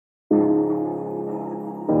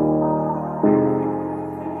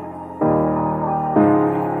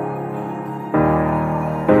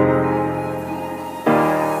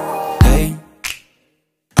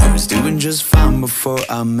just fine before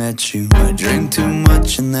I met you. I drink too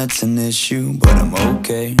much and that's an issue, but I'm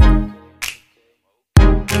okay.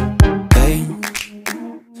 Hey,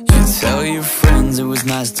 you tell your friends it was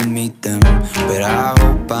nice to meet them, but I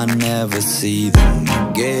hope I never see them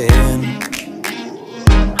again.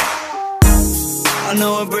 I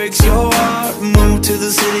know it breaks your heart. Moved to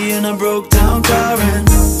the city in a broke down car, and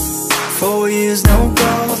 4 years no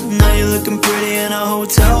calls. Now you're looking pretty in a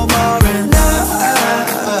hotel bar, and I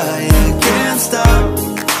can't stop.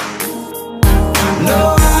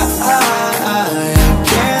 No, I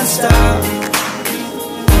can't stop.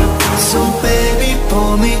 So baby,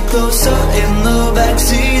 pull me closer in the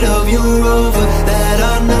backseat of your Rover that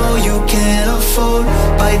I know you can't afford.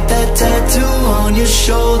 Bite that tattoo on your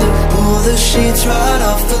shoulder. Pull the sheets right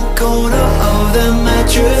off the corner of the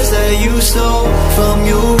mattress that you stole from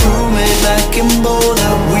your roommate back in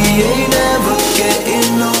Boulder. We ain't ever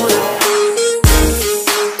getting older.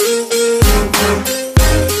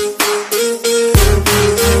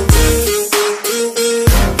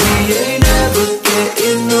 We ain't ever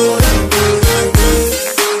getting older.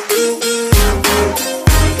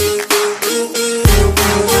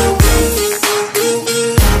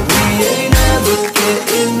 We ain't ever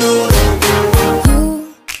getting older.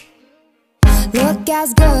 You look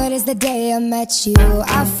as good as the day I met you.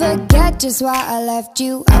 I forget just why I left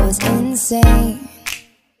you. I was insane.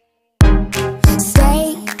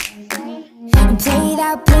 Stay and play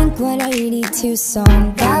that Blink 182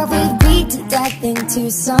 song that we beat to death in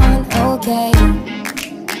Tucson. Okay,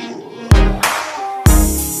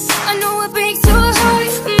 I know it breaks your heart.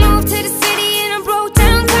 Moved to the city in a broke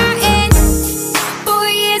down car, and 4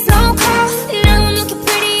 years no call. Now I'm looking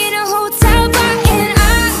pretty in a hotel bar, and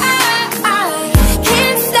I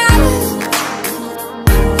can't stop.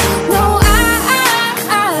 No,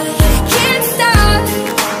 I can't stop.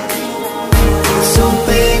 So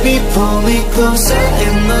baby, pull me closer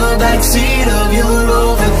in the backseat of your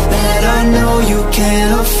Rover that I know you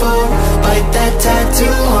can't afford. Bite that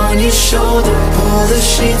tattoo on your shoulder. Pull the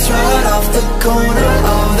sheets right off the corner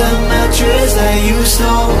of the mattress that you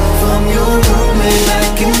stole from your roommate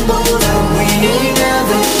back in Boulder. We ain't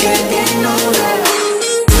ever getting older.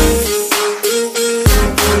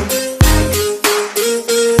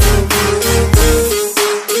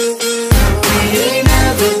 We ain't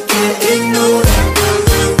ever getting older.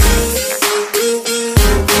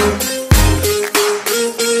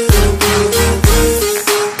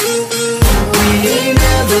 We ain't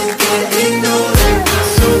ever getting older.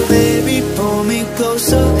 So baby, pull me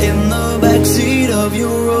closer in the backseat of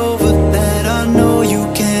your Rover that I know you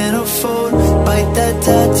can't afford. Bite that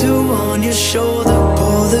tattoo on your shoulder.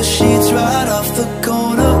 Pull the sheets right off the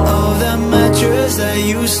corner of that mattress that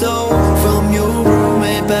you stole